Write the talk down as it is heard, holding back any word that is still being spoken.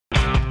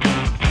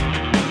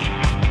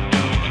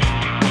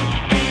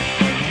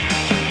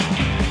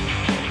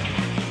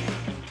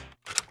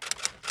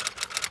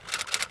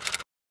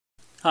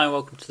Hi,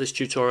 welcome to this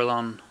tutorial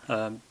on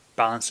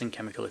balancing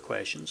chemical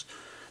equations.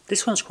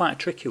 This one's quite a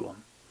tricky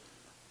one.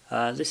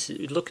 This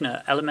is looking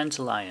at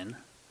elemental iron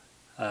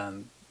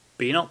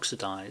being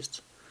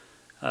oxidized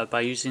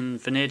by using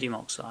vanadium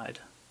oxide.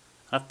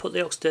 I've put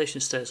the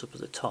oxidation states up at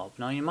the top.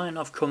 Now you might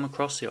not have come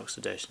across the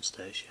oxidation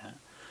states yet,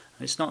 and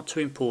it's not too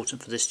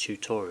important for this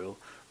tutorial,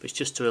 but it's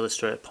just to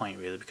illustrate a point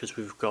really, because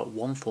we've got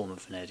one form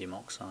of vanadium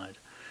oxide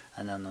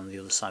and then on the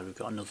other side we've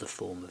got another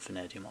form of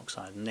vanadium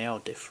oxide, and they are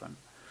different.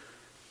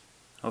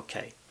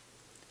 Okay,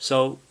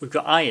 so we've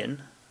got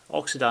iron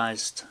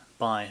oxidized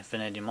by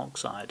vanadium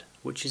oxide,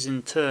 which is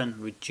in turn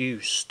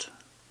reduced,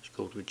 it's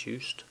called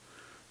reduced,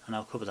 and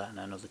I'll cover that in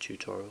another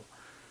tutorial,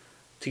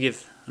 to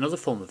give another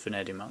form of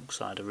vanadium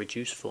oxide, a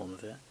reduced form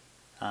of it,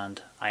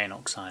 and iron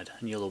oxide,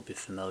 and you'll all be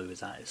familiar with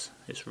that,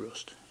 it's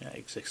rust. It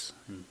exists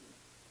in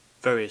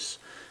various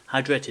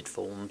hydrated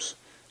forms.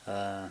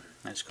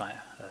 It's quite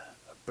a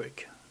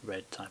brick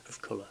red type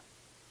of colour.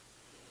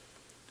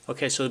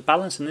 Okay, so the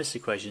balance in this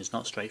equation is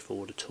not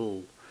straightforward at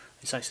all.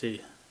 It's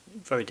actually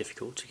very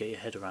difficult to get your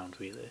head around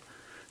really,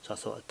 so I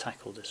thought I'd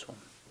tackle this one.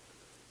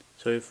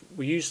 So if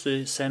we use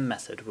the same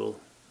method,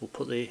 we'll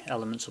put the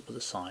elements up at the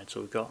side.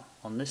 So we've got,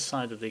 on this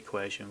side of the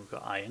equation, we've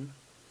got iron,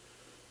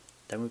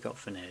 then we've got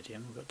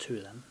vanadium, we've got two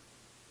of them,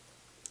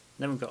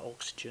 then we've got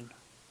oxygen.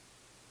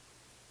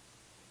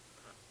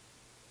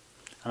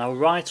 And I'll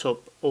write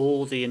up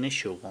all the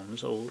initial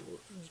ones all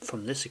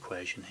from this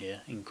equation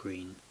here in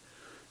green.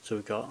 So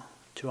we've got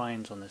two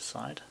ions on this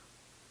side.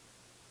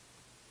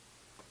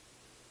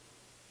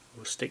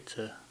 We'll stick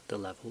to the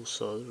levels,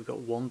 so we've got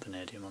one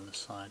vanadium on this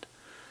side.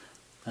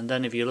 And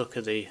then if you look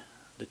at the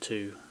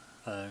two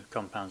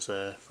compounds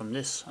there, from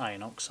this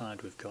iron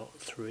oxide we've got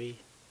 3,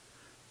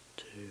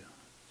 2,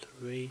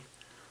 3,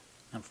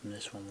 and from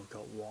this one we've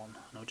got 1. And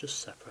I'll just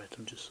separate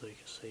them just so you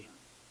can see.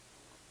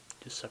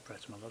 Just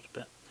separate them a little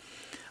bit.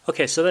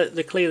 Okay, so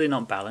they're clearly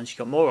not balanced.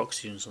 You've got more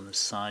oxygens on this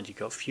side, you've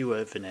got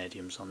fewer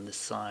vanadiums on this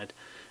side,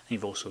 and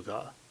you've also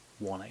got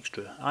one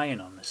extra iron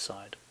on this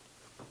side.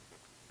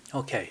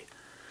 Okay,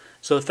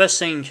 so the first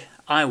thing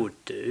I would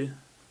do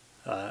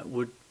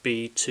would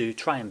be to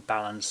try and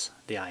balance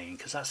the iron,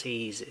 because that's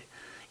easy.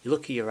 You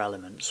look at your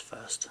elements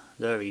first,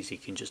 they're easy,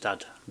 you can just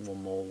add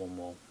one more,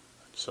 and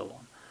so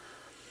on.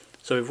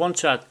 So if we want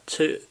to add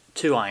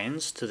two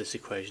irons to this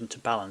equation to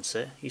balance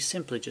it, you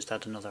simply just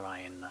add another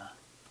iron there,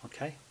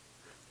 okay?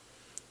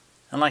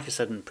 And like I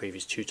said in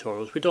previous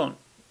tutorials, we don't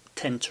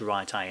tend to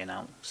write iron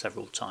out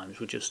several times,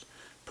 we just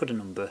put a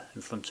number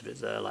in front of it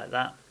there like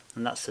that,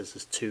 and that says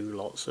there's two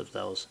lots of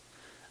those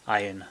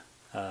iron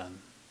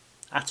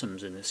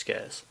atoms in this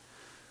case,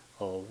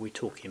 or we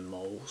talk in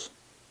moles.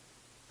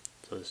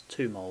 So there's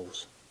 2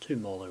 moles, 2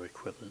 molar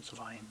equivalents of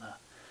iron there.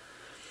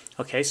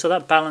 Okay, so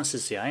that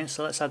balances the iron,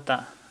 so let's add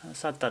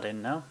that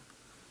in now.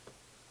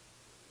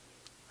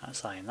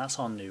 That's iron, that's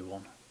our new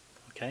one,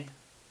 okay?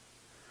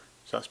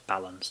 So that's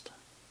balanced.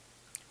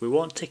 We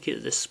won't tick it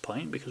at this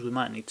point because we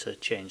might need to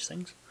change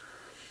things.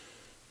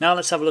 Now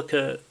let's have a look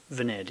at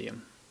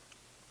vanadium.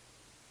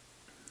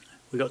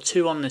 We've got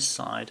 2 on this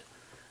side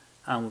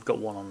and we've got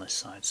 1 on this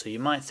side. So you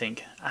might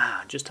think,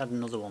 just add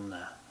another one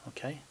there,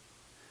 okay?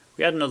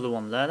 We add another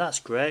one there, that's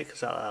great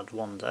because that'll add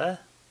 1 there,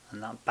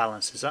 and that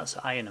balances, that's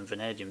iron and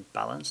vanadium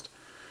balanced.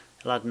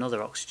 It'll add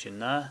another oxygen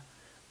there,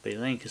 but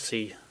then you can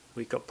see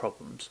we've got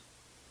problems.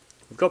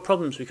 We've got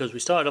problems because we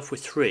started off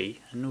with 3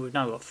 and we've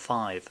now got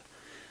 5.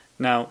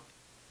 Now,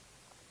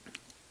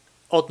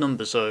 odd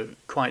numbers are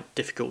quite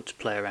difficult to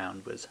play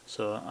around with,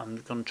 so I'm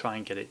going to try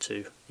and get it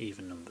to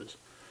even numbers,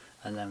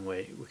 and then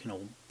we can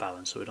all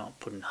balance so we're not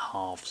putting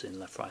halves in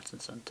left, right and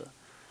centre.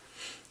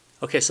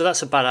 Okay, so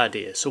that's a bad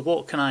idea. So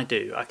what can I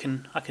do? I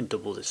can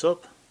double this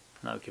up,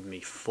 and that'll give me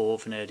 4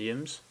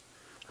 vanadiums.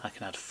 I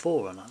can add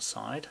 4 on that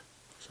side,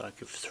 so I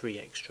give 3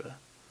 extra.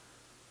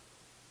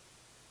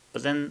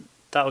 But then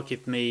that'll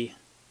give me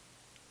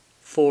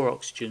 4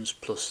 oxygens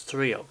plus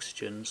 3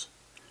 oxygens.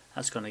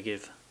 That's going to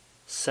give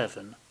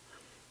 7.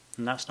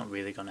 And that's not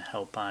really going to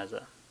help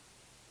either,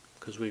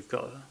 because we've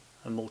got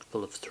a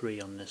multiple of 3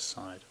 on this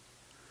side.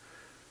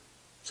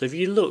 So if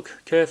you look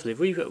carefully, if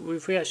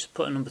we actually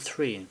put a number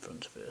 3 in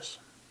front of this,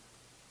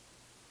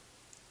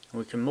 and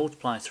we can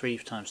multiply 3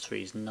 times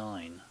 3 is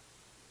 9.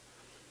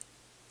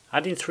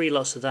 Adding 3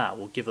 lots of that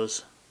will give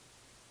us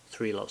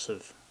 3 lots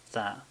of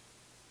that,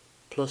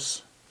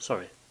 plus,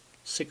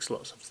 6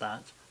 lots of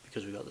that,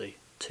 because we've got the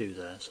 2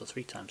 there, so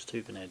 3 times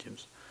 2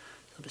 vanadiums,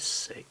 that'll be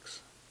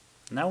 6.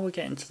 Now we're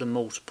getting to the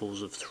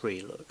multiples of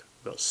 3, look.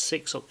 We've got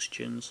 6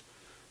 oxygens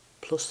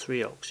plus 3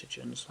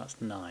 oxygens,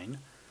 that's 9.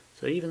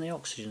 So even the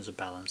oxygens are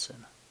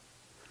balancing.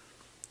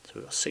 So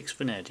we've got 6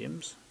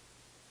 vanadiums.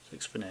 So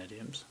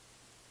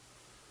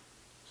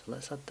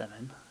let's add them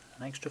in.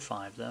 An extra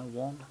 5 there.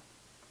 1,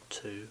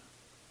 2,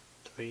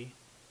 3,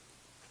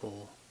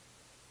 4,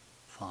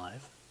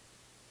 5.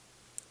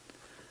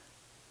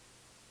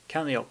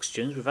 Count the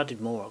oxygens. We've added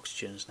more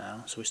oxygens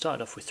now. So we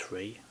started off with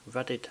 3. We've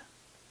added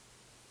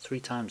 3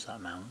 times that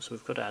amount, so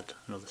we've got to add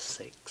another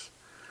 6.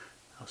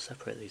 I'll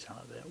separate these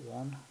out a bit.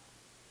 1,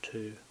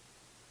 2,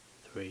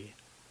 3,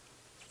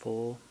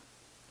 4,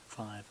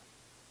 5,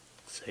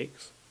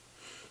 6.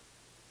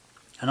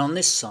 And on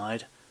this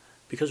side,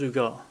 because we've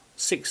got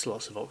 6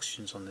 lots of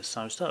oxygens on this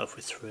side, we start off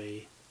with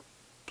 3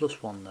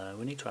 plus 1 there.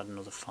 We need to add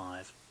another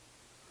 5.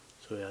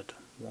 So we had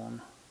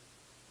 1,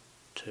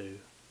 2. I'm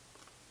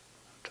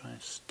trying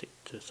to stick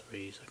to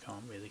 3s. I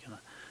can't really. Can I?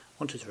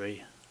 1, 2,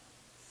 3,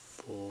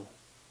 4,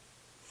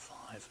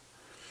 5.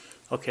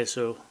 Okay,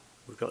 so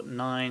we've got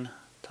 9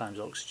 times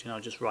oxygen. I'll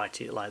just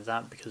write it like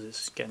that because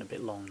it's getting a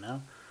bit long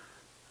now.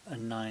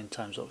 And 9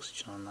 times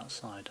oxygen on that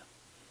side.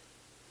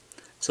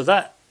 So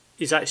that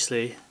is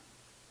actually,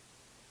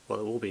 well,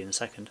 it will be in a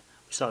second.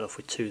 We started off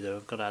with 2 there.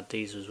 We've got to add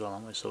these as well,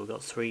 haven't we? So we've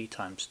got 3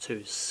 times 2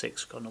 is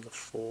 6. We've got another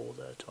 4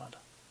 there to add.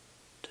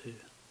 2,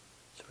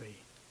 3,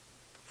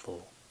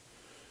 4.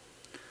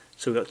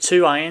 So we've got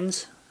 2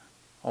 ions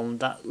on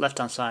that left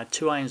hand side,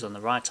 2 ions on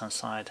the right hand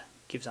side.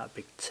 Gives that a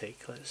big tick.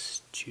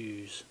 Let's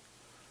choose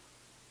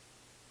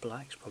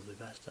black's probably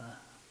best there.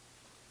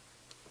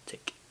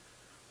 Tick.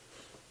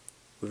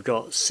 We've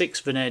got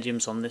 6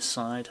 vanadiums on this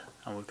side,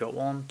 and we've got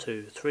 1,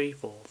 2, 3,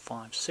 4,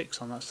 5,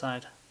 6 on that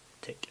side.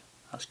 Tick.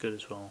 That's good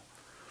as well.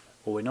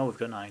 Well, we know we've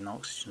got 9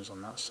 oxygens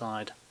on that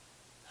side,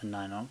 and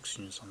 9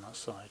 oxygens on that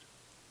side.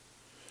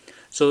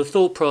 So the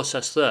thought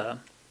process there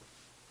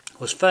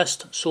was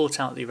first sort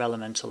out your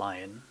elemental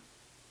ion.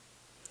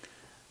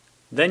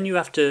 Then you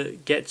have to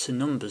get to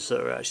numbers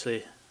that are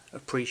actually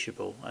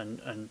appreciable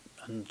and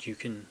you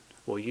can,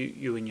 well,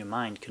 you in your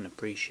mind can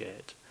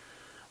appreciate.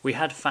 We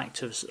had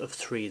factors of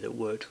 3 that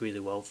worked really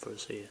well for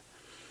us here.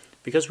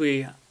 Because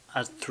we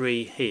had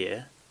 3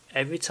 here,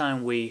 every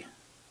time we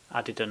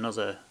added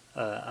another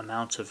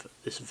amount of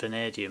this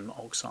vanadium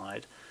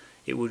oxide,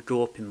 it would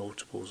go up in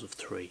multiples of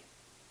 3.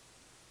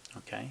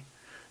 Okay,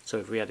 so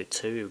if we added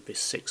 2, it would be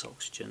 6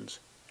 oxygens.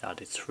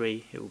 Added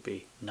 3, it would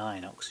be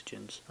 9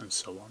 oxygens, and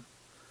so on.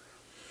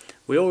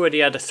 We already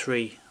had a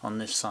 3 on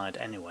this side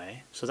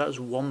anyway, so that was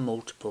 1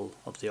 multiple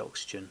of the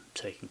oxygen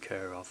taken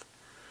care of.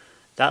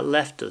 That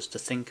left us to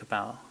think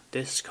about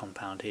this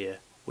compound here,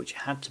 which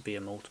had to be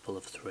a multiple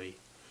of 3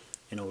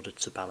 in order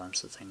to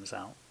balance the things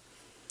out.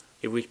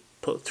 If we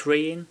put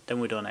 3 in, then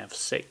we'd only have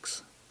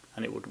 6,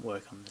 and it wouldn't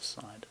work on this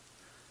side.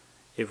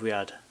 If we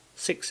had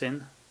 6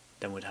 in,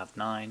 then we'd have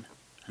 9,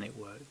 and it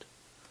worked.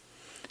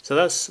 So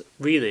that's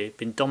really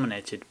been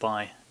dominated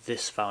by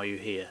this value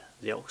here,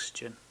 the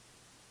oxygen.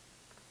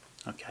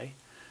 Okay,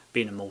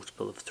 being a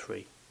multiple of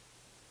 3.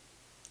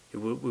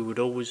 We would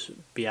always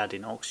be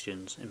adding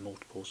oxygens in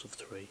multiples of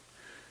 3,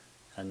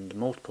 and the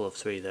multiple of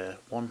 3 there,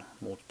 1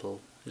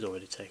 multiple is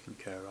already taken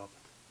care of,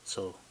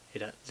 so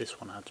this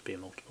one had to be a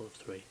multiple of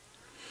 3.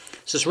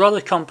 So it's a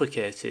rather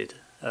complicated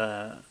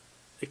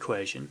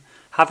equation.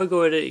 Have a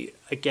go at it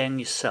again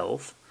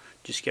yourself.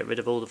 Just get rid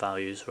of all the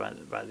values,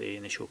 write the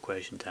initial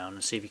equation down,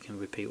 and see if you can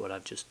repeat what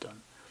I've just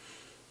done.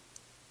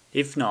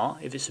 If not,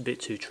 if it's a bit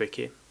too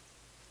tricky,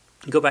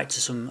 go back to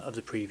some of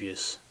the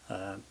previous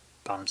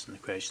balancing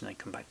equation and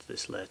come back to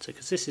this later,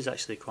 because this is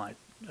actually quite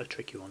a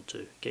tricky one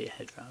to get your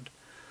head around.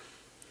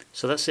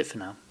 So that's it for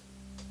now.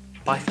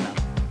 Bye for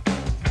now.